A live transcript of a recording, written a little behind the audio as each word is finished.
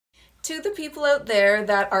to the people out there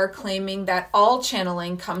that are claiming that all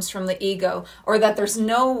channeling comes from the ego, or that there's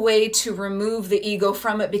no way to remove the ego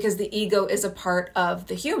from it because the ego is a part of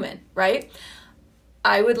the human, right?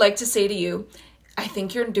 I would like to say to you, I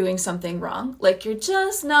think you're doing something wrong. Like, you're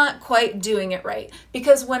just not quite doing it right.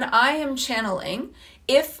 Because when I am channeling,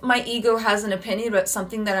 if my ego has an opinion about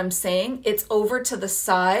something that I'm saying, it's over to the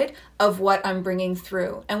side of what I'm bringing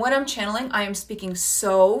through. And when I'm channeling, I am speaking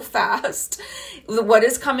so fast. What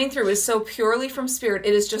is coming through is so purely from spirit.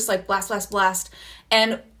 It is just like blast, blast, blast.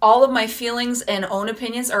 And all of my feelings and own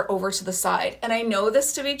opinions are over to the side. And I know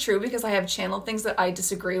this to be true because I have channeled things that I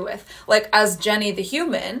disagree with. Like, as Jenny the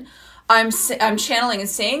human, I'm channeling and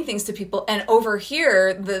saying things to people, and over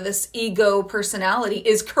here, this ego personality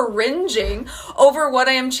is cringing over what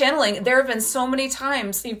I am channeling. There have been so many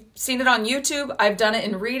times, you've seen it on YouTube, I've done it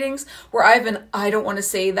in readings, where I don't want to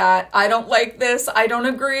say that, I don't like this, I don't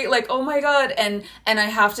agree, like, oh my God, and I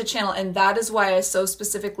have to channel, and that is why I so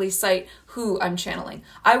specifically cite who I'm channeling.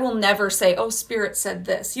 I will never say, oh, Spirit said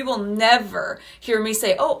this. You will never hear me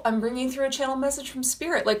say, oh, I'm bringing through a channel message from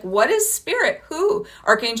Spirit. Like, what is Spirit? Who?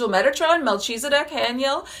 Archangel Metatron, Melchizedek,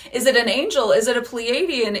 Haniel? Is it an angel? Is it a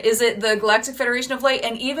Pleiadian? Is it the Galactic Federation of Light?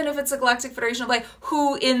 And even if it's a Galactic Federation of Light,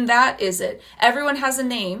 who in that is it? Everyone has a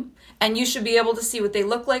name, and you should be able to see what they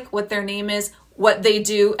look like, what their name is, what they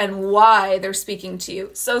do, and why they're speaking to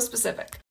you. So specific.